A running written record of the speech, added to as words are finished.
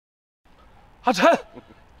阿晨，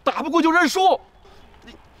打不过就认输。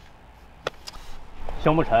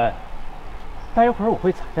萧沐尘，待会儿我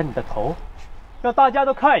会踩着你的头，让大家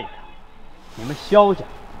都看一看，你们萧家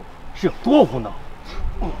是有多无能。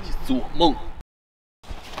你做梦！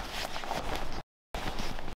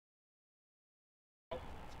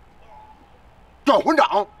赵馆长，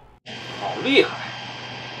好厉害！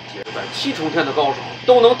竟然7重天的高手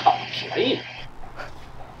都能讨便宜，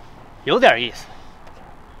有点意思。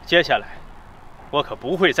接下来，我可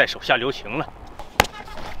不会再手下留情了。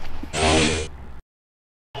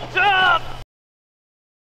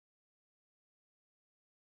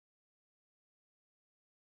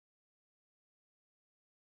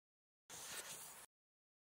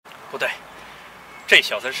不对，这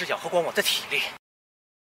小子是想喝光我的体力。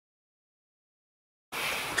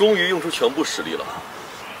终于用出全部实力了，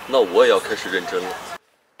那我也要开始认真了。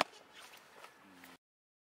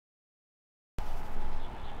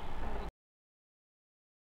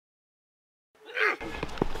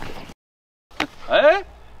哎，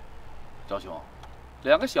赵兄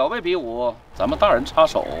，2个小辈比武，咱们大人插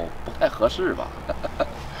手不太合适吧？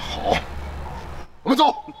好，我们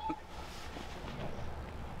走。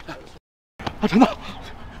阿晨呐，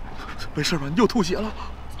没事吧？你又吐血了？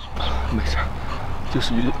没事，就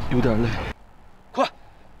是有点累。快，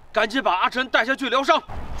赶紧把阿晨带下去疗伤。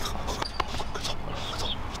走。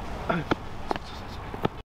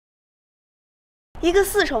一个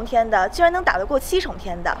4重天的，居然能打得过7重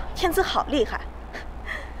天的，天资好厉害。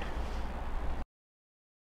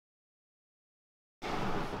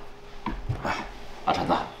哎，阿晨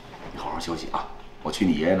呐，你好好休息啊！我去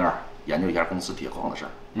你爷爷那儿研究一下公司铁矿的事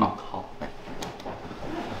儿啊。好。哎，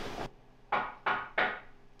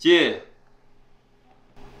进。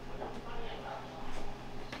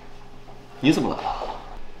你怎么来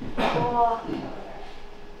了？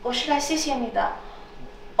我是来谢谢你的，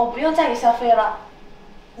我不用再给消费了。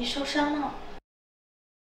你受伤了，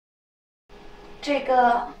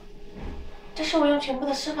这是我用全部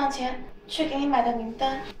的私房钱去给你买的名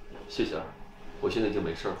单。谢谢，我现在已经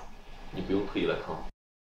没事了，你不用特意来看我。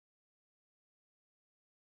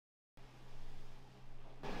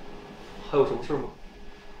还有什么事吗？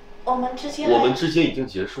我们之间已经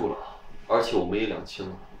结束了，而且我们也两清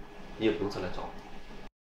了，你也不用再来找我。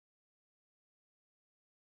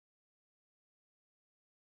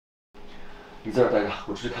你在这儿待着，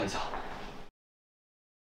我出去看一下。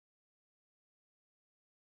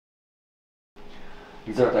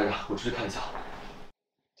你在这儿待着，我出去看一下。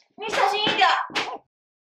你小心一点。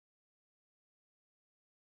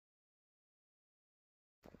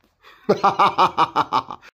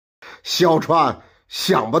哈！萧川，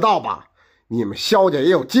想不到吧？你们萧家也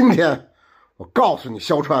有今天。我告诉你，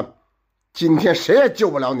萧川，今天谁也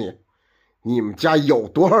救不了你。你们家有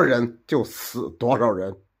多少人，就死多少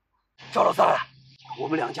人。赵老三，我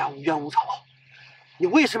们2家无冤无仇，你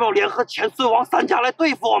为什么要联合前孙王3家来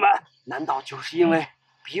对付我们？难道就是因为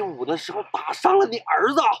比武的时候打伤了你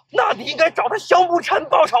儿子？那你应该找他萧沐尘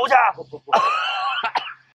报仇去。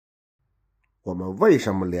我们为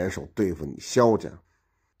什么联手对付你萧家，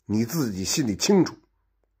你自己心里清楚。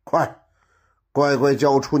快，乖乖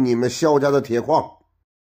交出你们萧家的铁矿。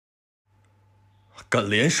敢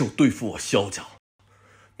联手对付我萧家，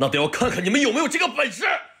那得要看看你们有没有这个本事。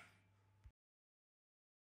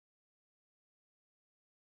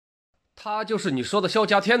他就是你说的萧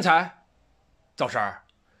家天才，赵婶儿，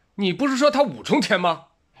你不是说他5重天吗？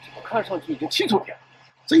我看上去已经7重天了，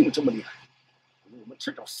真有这么厉害？我们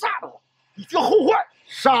趁早杀了他，以绝后患。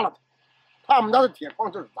杀了他，他们家的铁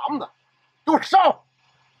矿就是咱们的，给我烧！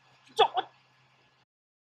走！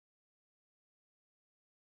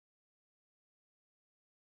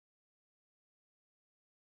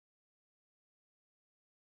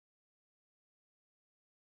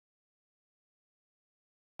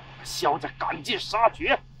萧家赶尽杀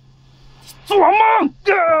绝！做梦！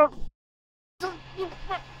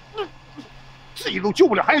这一路救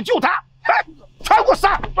不了，还要救他！哎，全给我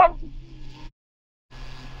杀！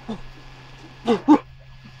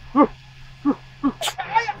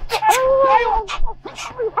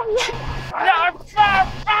哎呀！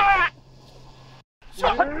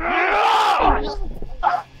哎呦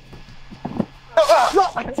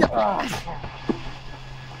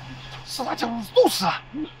！4大家族都死啊！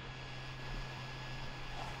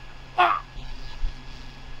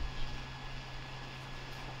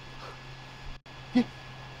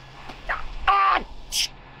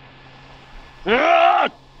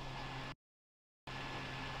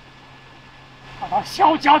他把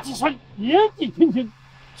萧家子孙年纪轻轻，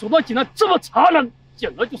手段竟然这么残忍，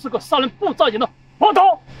简直就是个杀人不眨眼的魔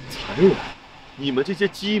头！残忍？你们这些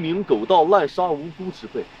鸡鸣狗盗、滥杀无辜之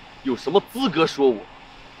辈，有什么资格说我？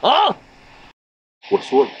啊！我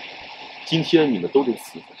说了，今天你们都得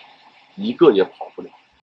死在这，一个也跑不了。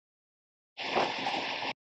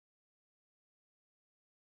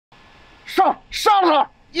上他！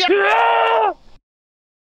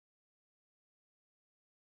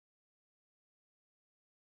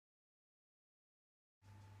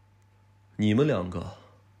你们两个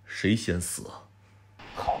谁先死啊？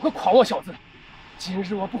好个狂妄小子！今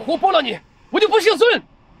日我不活剥了你，我就不姓孙！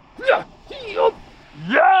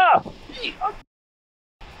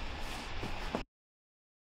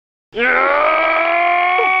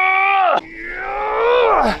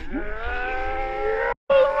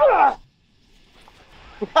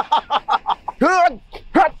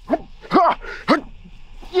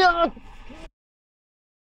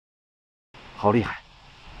好厉害！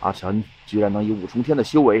阿晨居然能以5重天的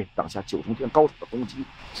修为挡下9重天高手的攻击，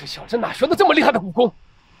这小子哪学的这么厉害的武功？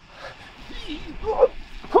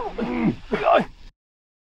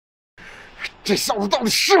这小子到底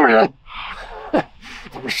是个人？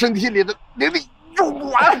他们身体里的灵力用不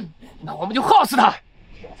完，那我们就耗死他，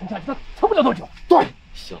剩下他撑不了多久。对，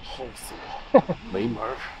想耗死我，没门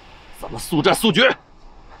儿！咱们速战速决！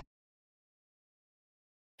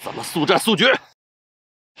咱们速战速决！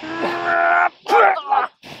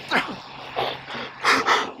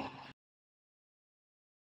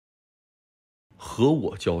和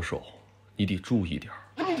我交手，你得注意点。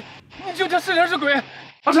你究竟是人是鬼？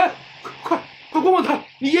阿晨，快问问他，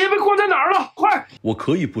你爷爷被关在哪儿了？快！我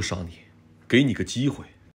可以不杀你，给你个机会，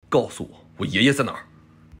告诉我爷爷在哪儿。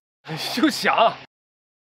就想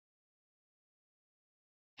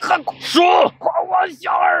说，狂妄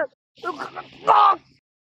小儿！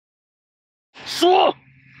说，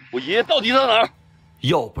我爷爷到底在哪儿？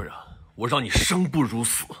要不然我让你生不如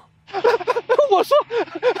死。我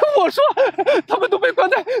说，他们都被关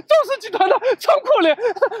在赵氏集团的仓库里，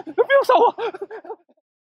不要杀我！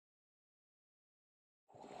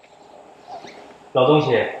老东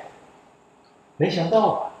西，没想到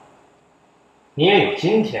啊，你也有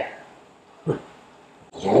今天。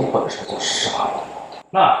有本事就杀了我！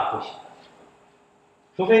那可不行，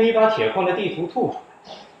除非你把铁矿的地图吐出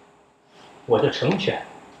来，我就成全。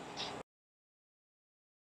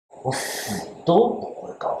我死都不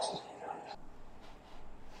会告诉你的。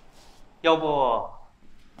要不，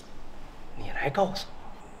你来告诉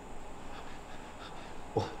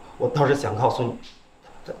我。我倒是想告诉你，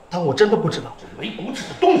但我真的不知道。这没骨齿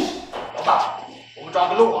的东西！老大，我们抓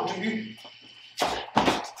个漏网之鱼。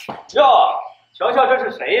哟，瞧瞧这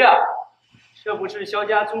是谁呀？这不是萧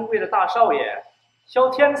家尊贵的大少爷萧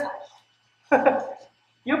天才，呵呵，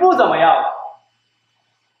也不怎么样，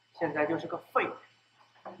现在就是个废人。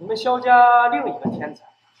你们萧家另一个天才，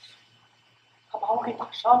他把我给打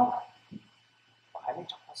伤了，我还没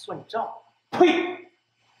找他算账。呸！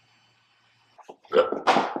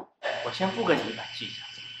我先不跟你们计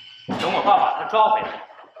较，等我爸把他抓回来，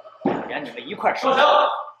连你们一块收场。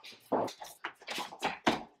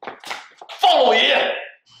放了我爷爷！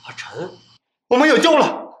阿晨，我们有救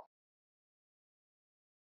了！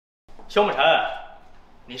萧沐晨，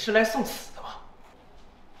你是来送死的吗？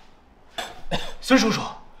孙叔叔，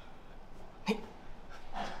你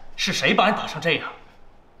是谁把你打成这样？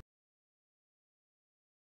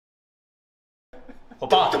我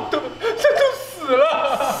爸他都死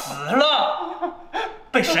了，死了，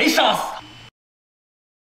被谁杀死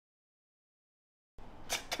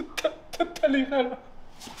的？他太厉害了！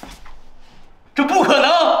这不可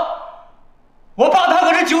能！我爸他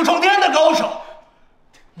可是9重天的高手，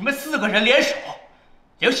你们4个人联手，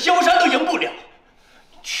连萧山都赢不了，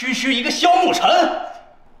区区一个萧沐晨，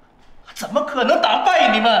怎么可能打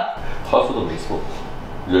败你们？他说的没错，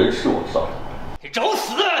人是我杀的。你找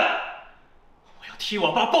死！我要替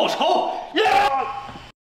我爸报仇！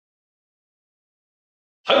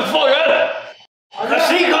还不放人！可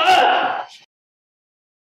谁敢？